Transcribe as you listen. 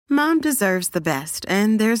Mom deserves the best,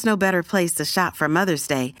 and there's no better place to shop for Mother's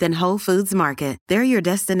Day than Whole Foods Market. They're your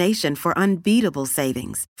destination for unbeatable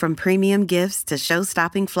savings, from premium gifts to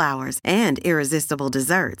show-stopping flowers and irresistible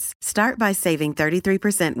desserts. Start by saving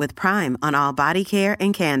 33% with Prime on all body care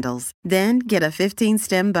and candles. Then get a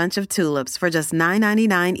 15-stem bunch of tulips for just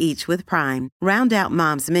 $9.99 each with Prime. Round out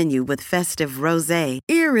Mom's menu with festive rosé,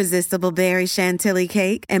 irresistible berry chantilly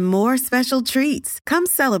cake, and more special treats. Come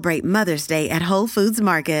celebrate Mother's Day at Whole Foods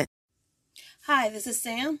Market. Hi, this is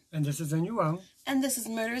Sam. And this is Anuel. And this is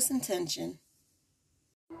Murderous Intention.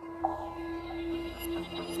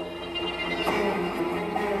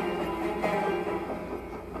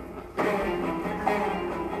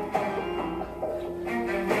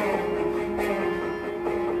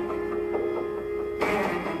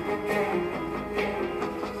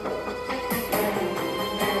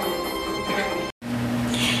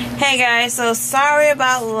 Hey guys, so sorry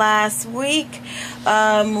about last week.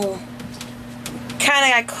 Kind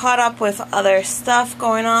of got caught up with other stuff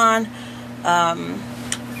going on,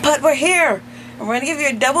 but we're here, and we're going to give you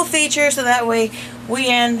a double feature so that way we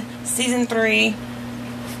end season 3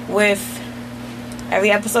 with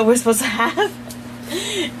every episode we're supposed to have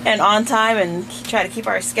and on time, and try to keep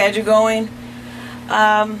our schedule going.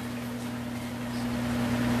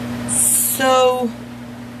 So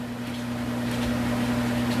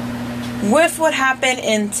with what happened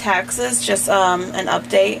in Texas, just an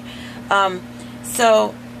update.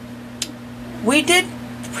 So we did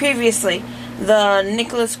previously the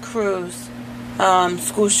Nicholas Cruz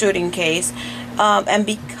school shooting case, and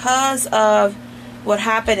because of what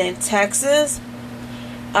happened in Texas,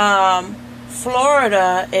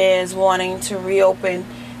 Florida is wanting to reopen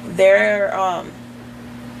their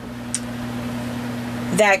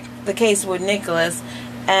the case with Nicholas,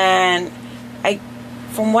 and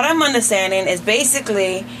from what I'm understanding, is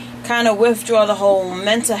basically kind of withdraw the whole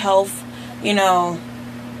mental health,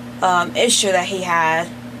 issue that he had.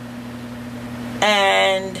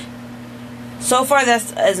 And so far,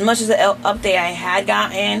 that's as much as the update I had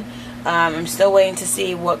gotten. I'm still waiting to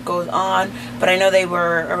see what goes on, but I know they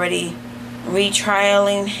were already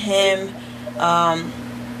retrialing him.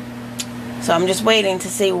 So I'm just waiting to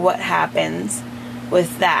see what happens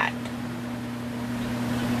with that.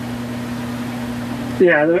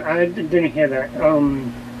 Yeah, I didn't hear that.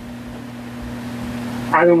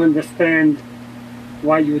 I don't understand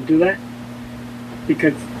why you would do that,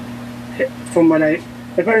 because from what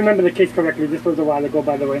if I remember the case correctly, this was a while ago,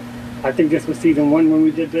 by the way. I think this was season 1 when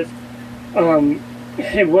we did this.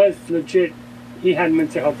 It was legit. He had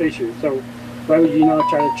mental health issues, so why would you not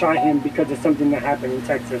try him because of something that happened in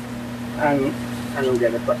Texas? I don't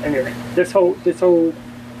get it. But anyway, this whole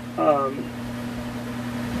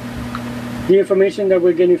the information that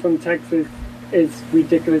we're getting from Texas is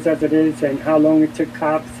ridiculous as it is, and how long it took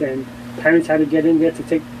cops and parents had to get in there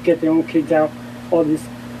to get their own kids out. All this,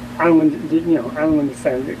 I don't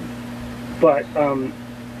understand it. But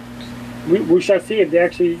we shall see if they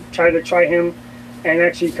actually try him and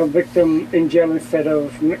actually convict him in jail instead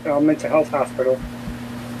of mental health hospital.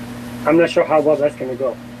 I'm not sure how well that's going to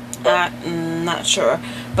go. Not sure,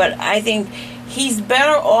 but I think he's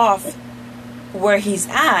better off where he's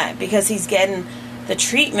at because he's getting the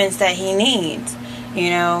treatments that he needs,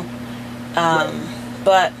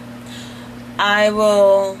 but I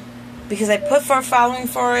will, because I put for following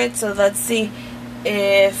for it, so let's see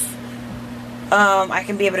if I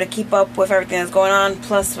can be able to keep up with everything that's going on,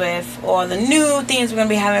 plus with all the new things we're going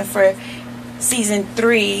to be having for season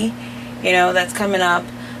 3, that's coming up.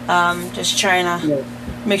 Just trying to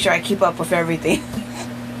make sure I keep up with everything.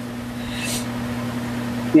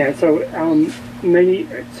 Yeah, so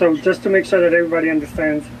just to make sure that everybody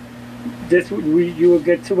understands, you will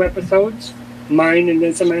get 2 episodes, mine and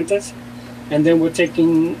then Samantha's, and then we're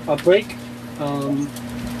taking a break, and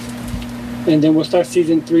then we'll start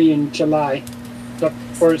season 3 in July, the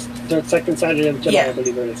second Saturday of July, I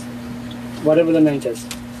believe it is, whatever the 9th is.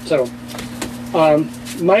 So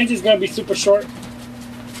mine is going to be super short.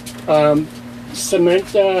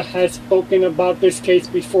 Samantha has spoken about this case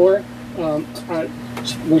before.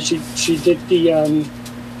 When she did the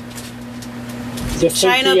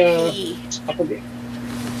China P.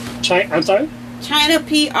 I'm sorry? China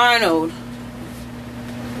P. Arnold.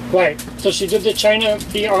 Right. So she did the China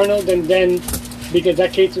P. Arnold, and then because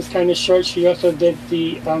that case was kind of short, she also did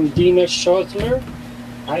the Dena Schlosser.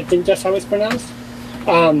 I think that's how it's pronounced.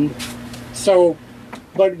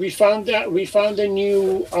 But we found an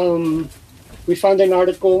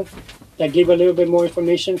article that gave a little bit more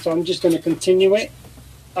information, so I'm just going to continue it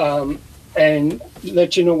and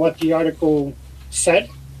let you know what the article said.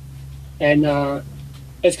 And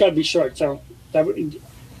it's got to be short, so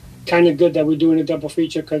kind of good that we're doing a double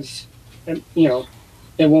feature because, you know,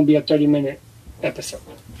 it won't be a 30-minute episode.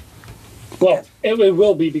 Well, it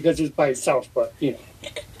will be because it's by itself, but, you know.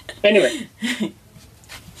 Anyway.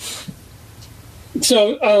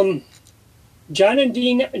 So, John and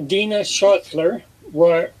Dena Schlosser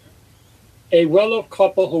were a well-off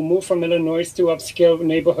couple who moved from Illinois to upscale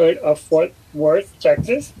neighborhood of Fort Worth,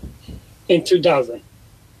 Texas, in 2000.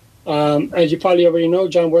 As you probably already know,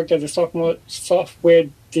 John worked as a software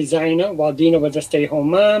designer while Dena was a stay-at-home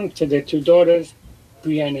mom to their two daughters,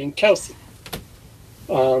 Brianna and Kelsey.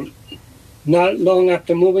 Not long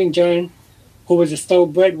after moving, John, who was a sole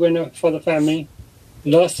breadwinner for the family,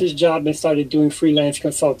 lost his job and started doing freelance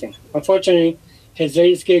consulting. Unfortunately, his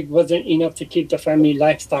latest gig wasn't enough to keep the family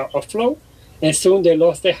lifestyle afloat, and soon they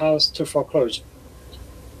lost their house to foreclosure.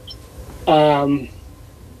 And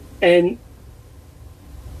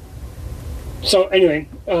so anyway,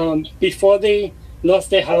 before they lost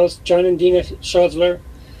their house, John and Dena Schlosser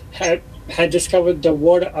had discovered the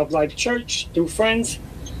Water of Life Church through friends.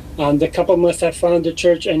 The couple must have found the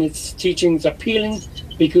church and its teachings appealing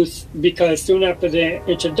because soon after their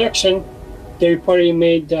introduction, they reportedly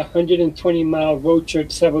made the 120-mile road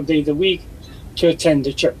trip several days a week to attend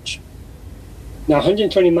the church. Now,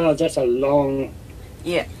 120 miles, that's a long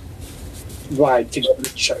ride to go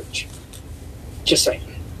to church. Just saying.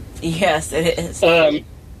 Yes, it is.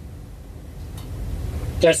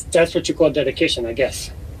 That's what you call dedication, I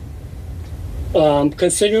guess.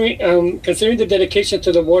 Considering the dedication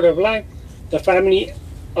to the Water of Life, the family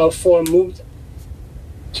of four moved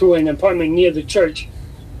to an apartment near the church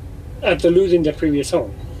after losing their previous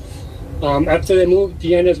home. After they moved,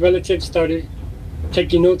 Deanna's relatives started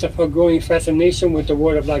taking note of her growing fascination with the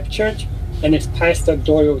Water of Life Church and its pastor,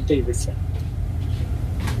 Doyle Davidson.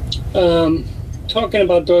 Talking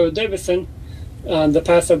about Doyle Davidson, the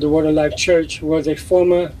pastor of the Water of Life Church was a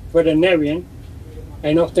former veterinarian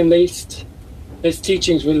and often laced his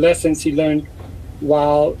teachings with lessons he learned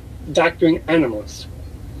while doctoring animals.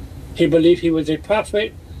 He believed he was a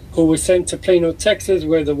prophet who was sent to Plano, Texas,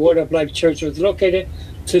 where the Water of Life Church was located,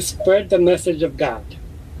 to spread the message of God.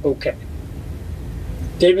 Okay.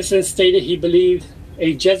 Davidson stated he believed a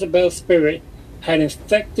Jezebel spirit had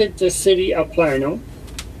infected the city of Plano,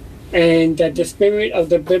 and that the spirit of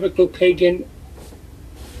the biblical pagan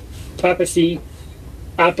prophecy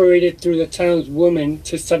operated through the town's women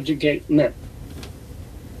to subjugate men.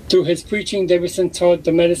 Through his preaching, Davidson taught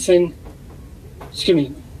that medicine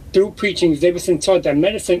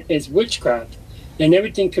is witchcraft, and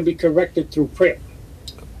everything can be corrected through prayer.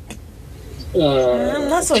 I'm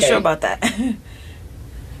not so sure about that.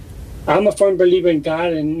 I'm a firm believer in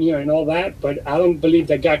God and and all that, but I don't believe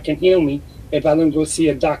that God can heal me if I don't go see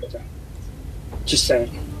a doctor. Just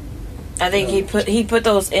saying. I think he put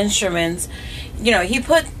those instruments. He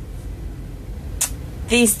put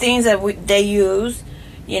these things that they use.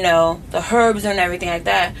 The herbs and everything like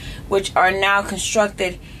that, which are now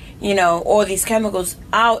constructed, all these chemicals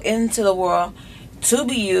out into the world to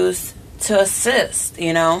be used to assist,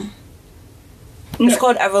 It's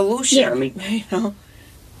called evolution.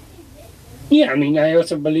 Yeah, I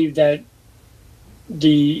also believe that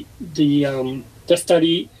the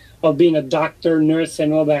study of being a doctor, nurse,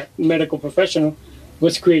 and all that medical professional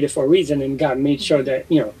was created for a reason, and God made sure that,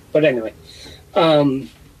 but anyway.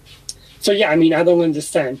 So yeah, I don't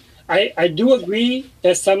understand. I do agree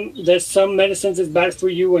that some medicines is bad for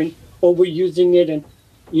you and overusing it, and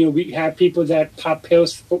we have people that pop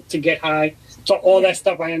pills to get high. So all that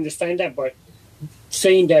stuff, I understand that, but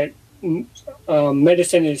saying that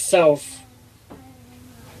medicine itself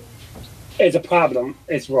is a problem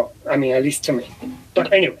is wrong. At least to me.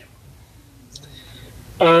 But anyway,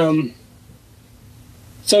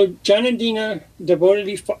 so John and Dena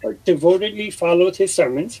devotedly followed his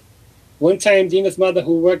sermons. One time, Dena's mother,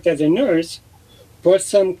 who worked as a nurse, brought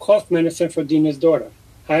some cough medicine for Dena's daughter.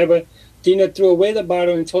 However, Dena threw away the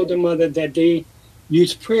bottle and told her mother that they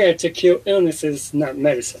use prayer to kill illnesses, not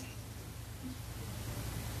medicine.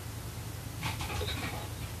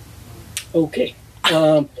 Okay.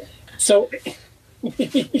 So,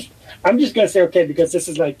 I'm just going to say okay because this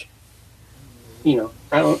is like,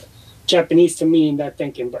 Japanese to me in that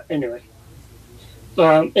thinking, but anyway.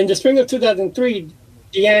 In the spring of 2003,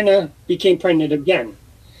 Deanna became pregnant again.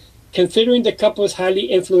 Considering the couple's highly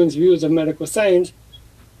influenced views of medical science,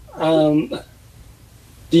 Deanna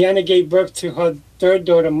gave birth to her third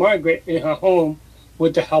daughter, Margaret, in her home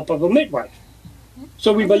with the help of a midwife.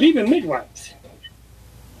 So we believe in midwives,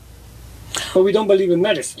 but we don't believe in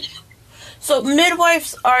medicine. So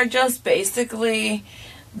midwives are just basically,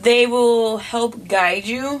 they will help guide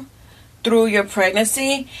you through your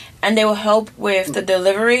pregnancy, and they will help with the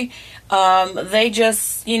delivery. They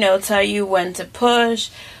just, tell you when to push,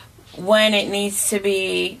 when it needs to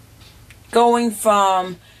be going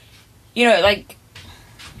from, like,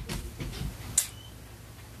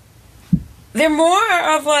 they're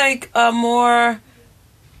more of like a more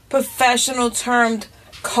professional termed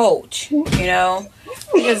coach,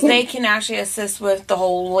 because they can actually assist with the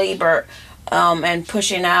whole labor and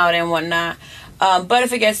pushing out and whatnot. But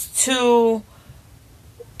if it gets too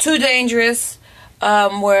dangerous,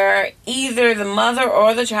 where either the mother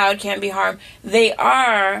or the child can be harmed, they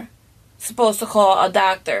are supposed to call a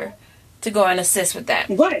doctor to go and assist with that.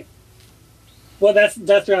 Right. Well,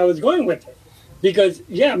 that's where I was going with it. Because,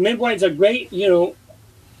 midwives are great,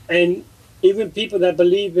 and even people that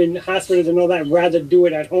believe in hospitals and all that rather do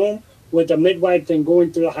it at home with a midwife than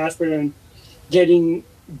going to the hospital and getting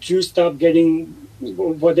juiced up, getting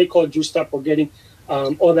what they call juiced up, or getting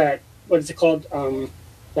all that, what is it called?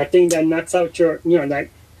 That thing that knocks out your, that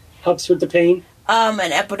helps with the pain. An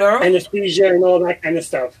epidural? Anesthesia and all that kind of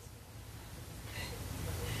stuff.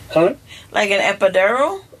 Huh? Like an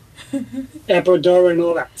epidural? Epidural and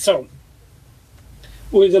all that. So,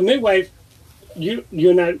 with a midwife, you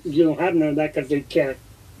don't have none of that because they can't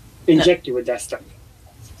inject you with that stuff.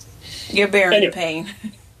 You're bearing the pain.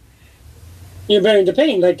 You're bearing the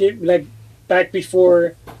pain, like back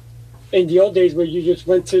before, in the old days where you just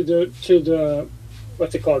went to the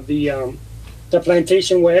what's it called, the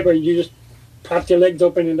plantation, wherever, you just propped your legs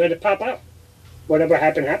open and let it pop out. Whatever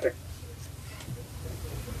happened.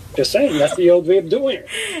 Just saying, that's the old way of doing it.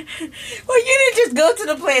 Well, you didn't just go to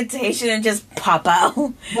the plantation and just pop out.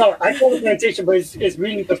 No, I call it plantation, but it's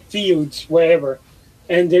really the fields, wherever.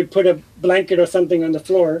 And they put a blanket or something on the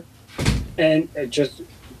floor, and it just,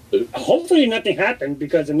 hopefully nothing happened,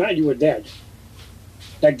 because if not, you were dead.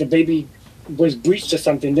 Like the baby was breached or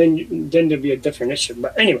something, then there'd be a different issue.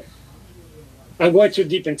 But anyway, I'm going too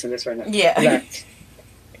deep into this right now. Yeah.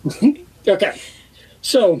 Okay.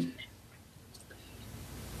 So,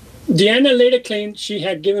 Dena later claimed she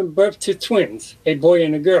had given birth to twins, a boy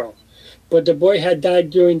and a girl, but the boy had died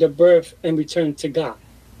during the birth and returned to God.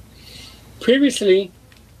 Previously,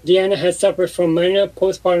 Dena had suffered from minor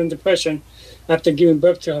postpartum depression after giving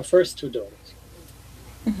birth to her first two daughters.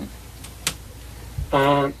 Mm-hmm.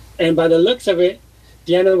 And by the looks of it,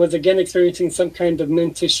 Dena was again experiencing some kind of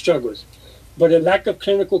mental struggles, but a lack of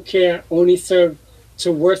clinical care only served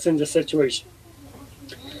to worsen the situation.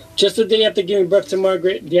 Just a day after giving birth to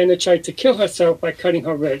Margaret, Dena tried to kill herself by cutting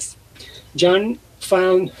her wrist. John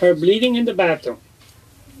found her bleeding in the bathroom,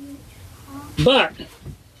 but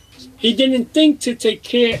he didn't think to take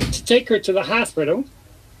her to the hospital.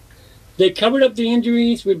 They covered up the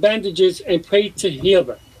injuries with bandages and prayed to heal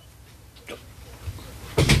them.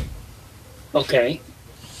 Okay.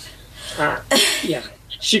 Yeah.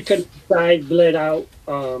 She could have died, bled out.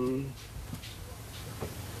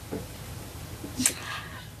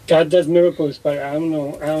 God does miracles, but I don't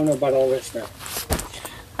know about all this now.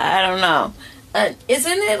 I don't know.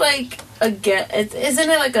 Isn't it like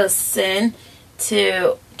a sin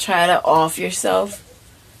to try to off yourself?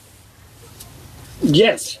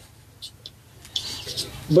 Yes.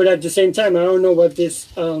 But at the same time, I don't know what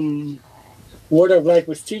this Word of Life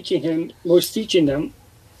was teaching them,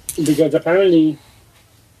 because apparently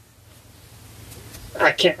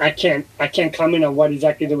I can't comment on what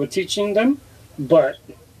exactly they were teaching them, but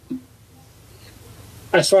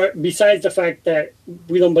besides the fact that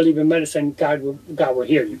we don't believe in medicine, God will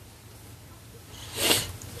heal you.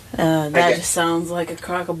 That just sounds like a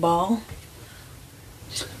crock of ball.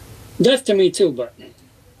 That's to me too, but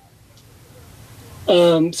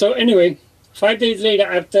so anyway, 5 days later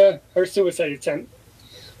after her suicide attempt,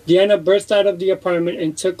 Dena burst out of the apartment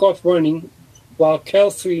and took off running while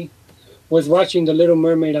Kelsey was watching The Little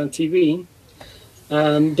Mermaid on TV.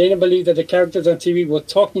 Dena believed that the characters on TV were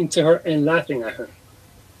talking to her and laughing at her.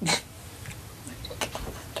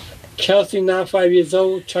 Kelsey, now 5 years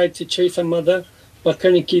old, tried to chase her mother, but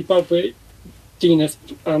couldn't keep up with Dena's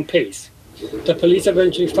pace. The police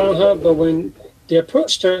eventually found her, but when they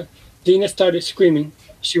approached her, Dena started screaming.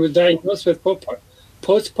 She was diagnosed with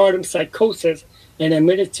postpartum psychosis and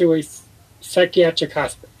admitted to a psychiatric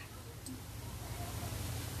hospital.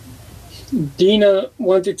 Dena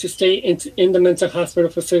wanted to stay in the mental hospital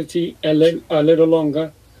facility a little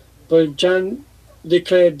longer, but John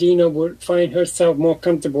declared Dena would find herself more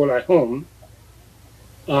comfortable at home.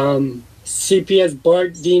 CPS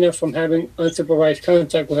barred Dena from having unsupervised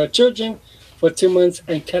contact with her children for 2 months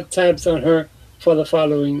and kept tabs on her for the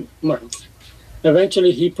following months.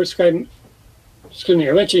 Eventually, her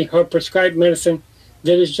prescribed medicine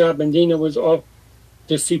did its job, and Dena was off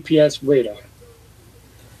the CPS radar.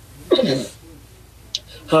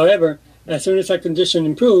 However, as soon as her condition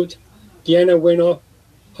improved, Dena went off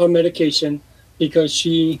her medication because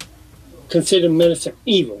she considered medicine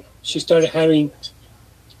evil. She started having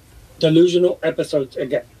delusional episodes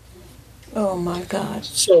again. Oh my God.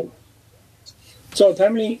 So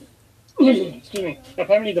apparently,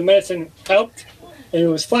 apparently the medicine helped and it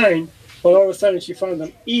was fine, but all of a sudden she found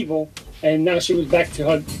them evil, and now she was back to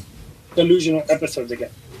her delusional episodes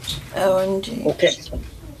again. OMG. Okay.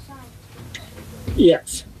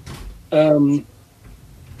 Yes.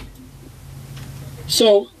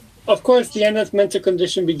 So, of course, Dena's mental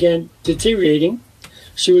condition began deteriorating.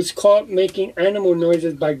 She was caught making animal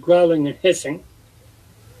noises by growling and hissing.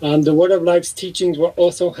 The Word of Life's teachings were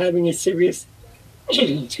also having a serious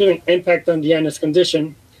impact on Dena's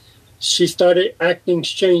condition. She started acting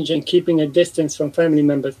strange and keeping a distance from family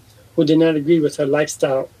members who did not agree with her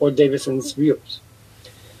lifestyle or Davidson's views.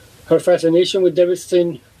 Her fascination with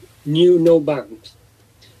Davidson knew no bounds.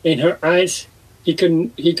 In her eyes, he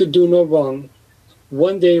could do no wrong.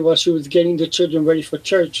 One day, while she was getting the children ready for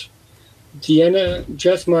church, Dena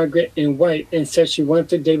dressed Margaret in white and said she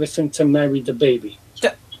wanted Davidson to marry the baby.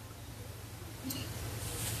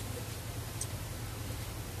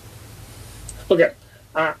 Okay,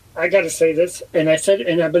 I got to say this, and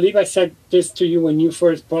I believe I said this to you when you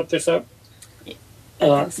first brought this up.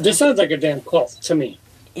 So. This sounds like a damn cult to me.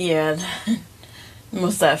 Yeah,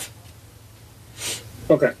 most def.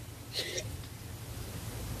 Okay.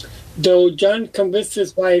 Though John convinced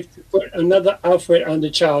his wife to put another outfit on the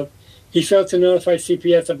child, he failed to notify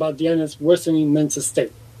CPS about Dena's worsening mental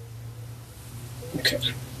state. Okay.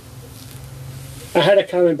 I had a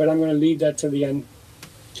comment, but I'm going to leave that to the end.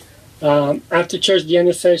 After church,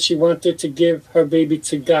 Dena said she wanted to give her baby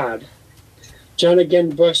to God. John again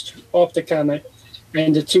brushed off the comment,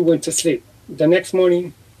 and the two went to sleep. The next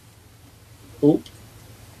morning,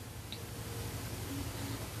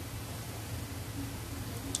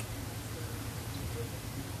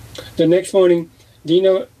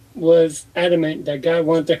 Dena was adamant that God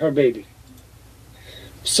wanted her baby.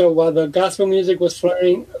 So while the gospel music was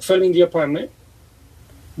filling the apartment,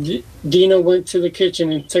 Dena went to the kitchen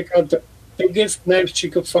and took out the biggest knife she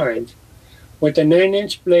could find. With a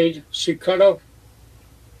 9-inch blade, she cut off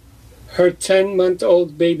her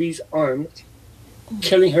 10-month-old baby's arm,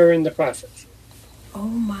 killing her in the process. Oh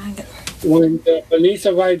my God. When the police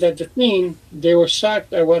arrived at the scene, they were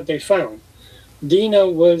shocked at what they found. Dena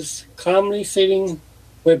was calmly sitting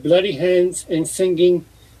with bloody hands and singing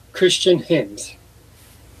Christian hymns.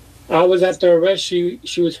 Hours after her arrest, she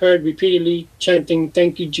was heard repeatedly chanting,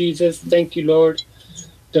 "Thank you, Jesus, thank you, Lord."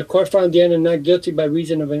 The court found Dena not guilty by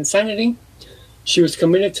reason of insanity. She was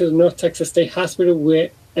committed to the North Texas State Hospital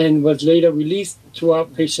and was later released to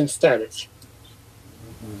outpatient status.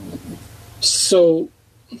 So,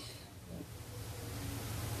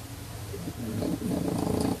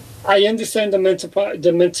 I understand the mental,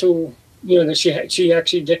 that she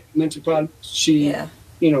actually did mental problem.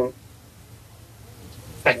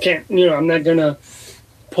 I can't, I'm not going to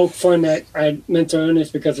poke fun at mental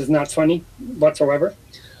illness because it's not funny whatsoever.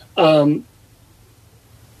 But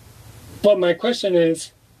my question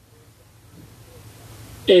is,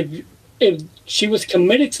 if she was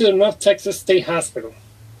committed to the North Texas State Hospital,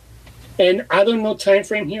 and I don't know time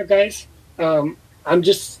frame here, guys. But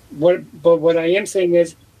what I am saying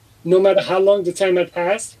is, no matter how long the time had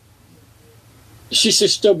passed, she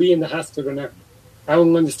should still be in the hospital now. I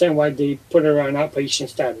don't understand why they put her on outpatient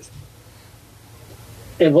status.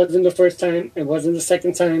 It wasn't the first time. It wasn't the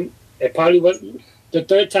second time. It probably wasn't the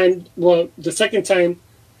third time. Well, the second time,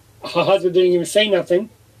 her husband didn't even say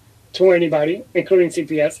nothing to anybody, including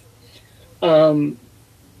CPS.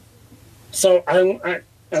 So I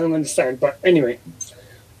don't understand. But anyway,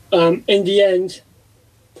 in the end,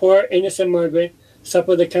 poor innocent Margaret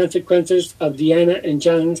suffered the consequences of Dena and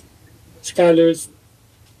John Schuyler's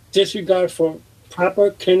disregard for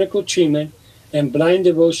proper clinical treatment and blind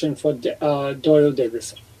devotion for Doyle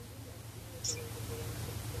Davidson.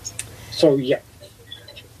 So yeah.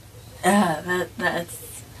 That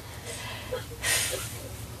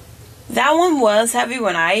one was heavy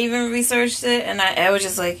when I even researched it, and I was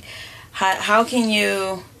just like, how can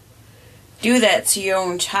you do that to your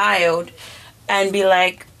own child and be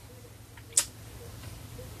like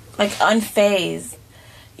unfazed,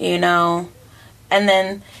 And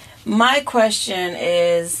then my question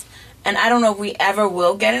is, and I don't know if we ever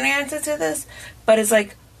will get an answer to this, but it's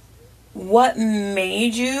like, what in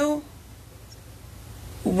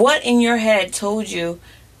your head told you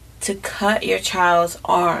to cut your child's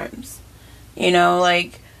arms?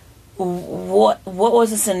 What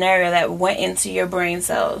was the scenario that went into your brain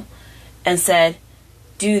cell and said,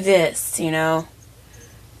 do this, you know?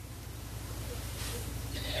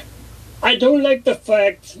 I don't like the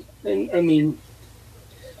fact, and I mean,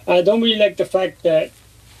 I don't really like the fact that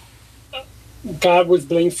God was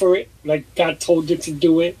blamed for it. Like, God told you to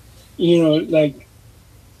do it. You know, like,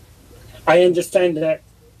 I understand that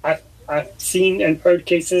I've seen and heard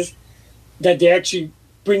cases that they actually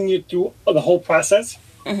bring you through the whole process,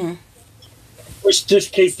 which this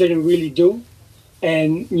case didn't really do.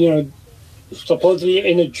 And, you know, supposedly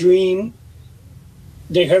in a dream,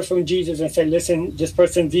 they heard from Jesus and said, listen, this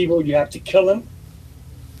person's evil, you have to kill him.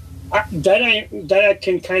 That I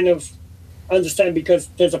can kind of understand because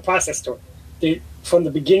there's a process to it. From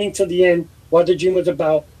the beginning to the end, what the dream was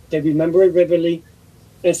about, they remember it vividly,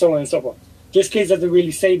 and so on and so forth. This case doesn't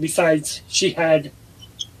really say, besides she had,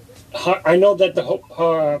 I know that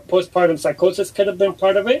her postpartum psychosis could have been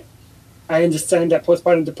part of it. I understand that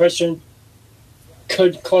postpartum depression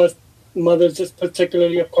could cause mothers, just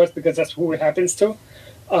particularly, of course, because that's who it happens to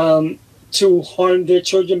harm their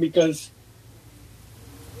children because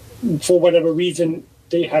for whatever reason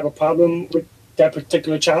they have a problem with that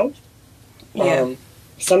particular child. Yeah.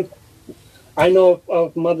 I know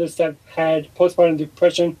of mothers that had postpartum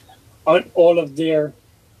depression on all of their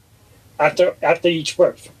after each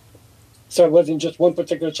birth. So it wasn't just one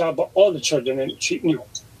particular child, but all the children, and she knew.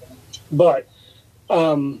 But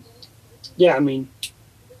yeah, I mean,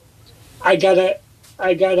 I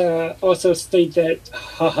gotta also state that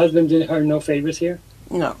her husband did her no favors here.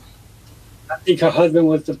 No. I think her husband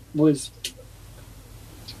was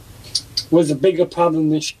a bigger problem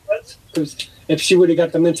than she was, because if she would have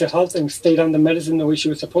got the mental health and stayed on the medicine the way she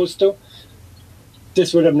was supposed to,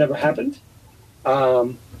 this would have never happened.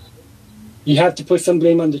 You have to put some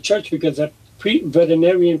blame on the church because a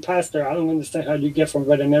veterinarian pastor, I don't understand how you get from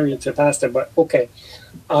veterinarian to pastor, but okay.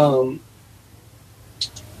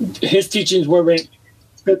 His teachings weren't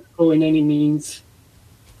biblical in any means,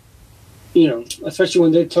 you know, especially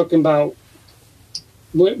when they're talking about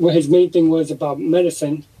what his main thing was about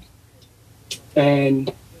medicine.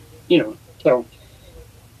 And, you know, so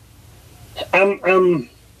I'm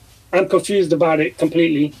confused about it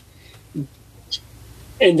completely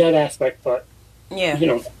in that aspect, but yeah, you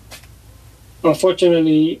know,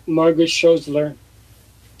 unfortunately, Margaret Schlosser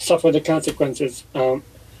suffered the consequences. I'm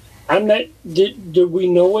not. Do we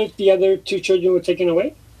know if the other two children were taken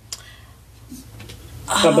away?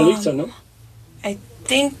 I believe so. No. I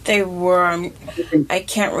think they were. I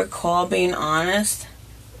can't recall, being honest.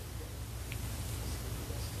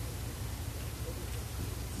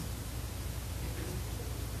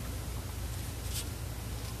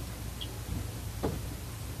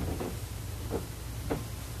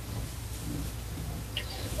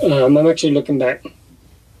 I'm actually looking back.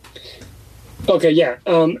 Okay, yeah.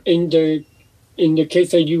 In the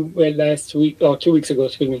case that you read last week, or 2 weeks ago,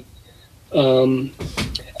 excuse me.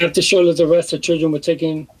 After Schuller's arrest, her children were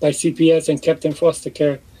taken by CPS and kept in foster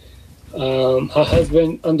care. Her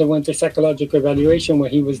husband underwent a psychological evaluation where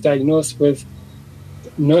he was diagnosed with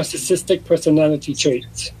narcissistic personality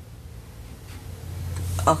traits.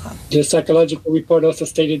 Okay. The psychological report also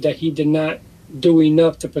stated that he did not do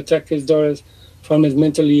enough to protect his daughters from his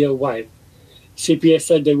mentally ill wife. CPS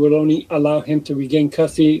said they would only allow him to regain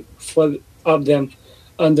custody of them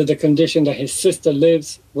under the condition that his sister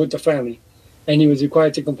lives with the family, and he was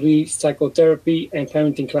required to complete psychotherapy and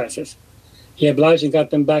parenting classes. He obliged and got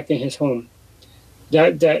them back in his home.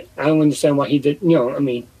 That I don't understand why he did. You know, I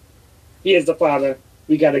mean, he is the father.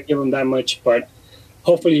 We got to give him that much, but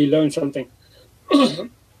hopefully he learned something.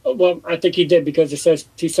 Well, I think he did, because it says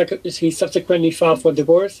he subsequently filed for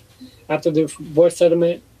divorce. After the divorce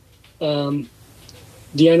settlement,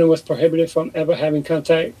 Deanna was prohibited from ever having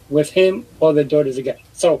contact with him or their daughters again.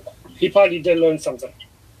 So he probably did learn something.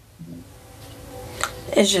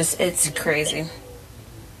 It's crazy.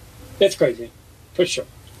 It's crazy, for sure.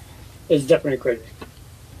 It's definitely crazy.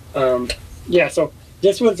 Yeah, so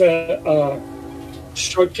this was a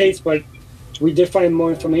short case, but we did find more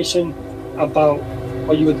information about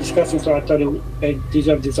what you were discussing, so I thought it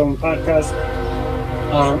deserved its own podcast.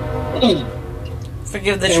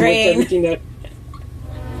 Forgive the train. Everything that,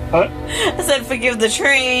 I said forgive the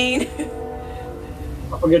train.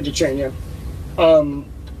 Forgive the train, yeah.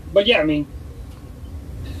 But yeah, I mean,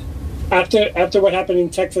 after what happened in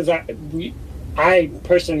Texas, I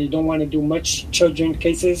personally don't want to do much children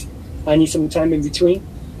cases. I need some time in between.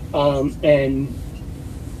 But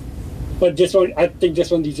this one, I think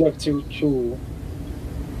this one deserves to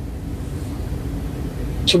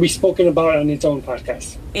be spoken about on its own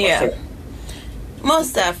podcast. Yeah.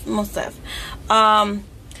 Most def. I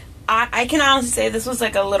can honestly say this was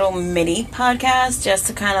like a little mini podcast, just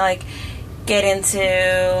to kind of like get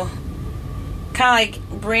into kind of like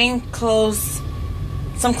bring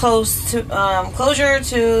some closure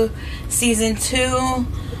to season 2.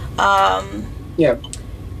 Yeah.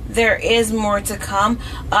 There is more to come.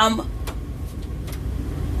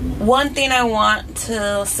 One thing I want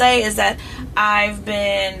to say is that I've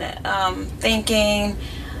been thinking,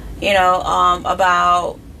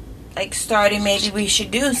 about like starting. Maybe we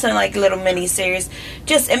should do some like little mini series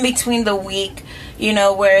just in between the week,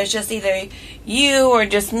 where it's just either you or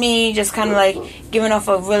just me, just kind of like giving off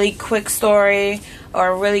a really quick story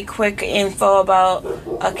or really quick info about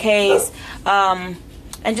a case, and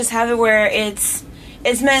just have it where it's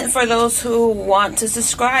meant for those who want to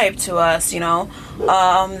subscribe to us,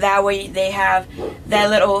 that way they have that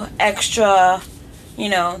little extra,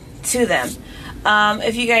 to them.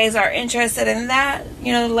 If you guys are interested in that,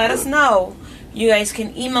 let us know. You guys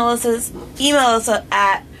can email us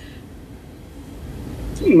at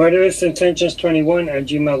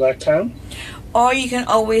murderousintentions21@gmail.com, or you can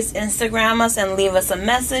always Instagram us and leave us a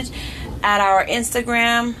message at our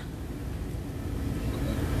Instagram,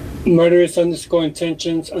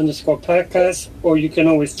 murderous_intentions_podcast, or you can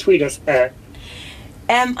always tweet us at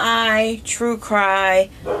MI True Cry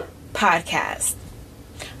Podcast.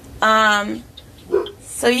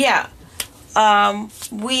 So yeah,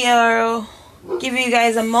 we'll give you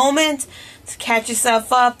guys a moment to catch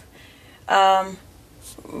yourself up,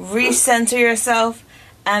 recenter yourself,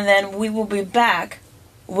 and then we will be back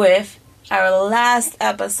with our last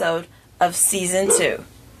episode of season 2.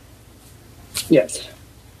 Yes.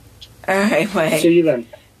 All right, bye. See you then.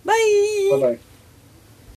 Bye. Bye-bye.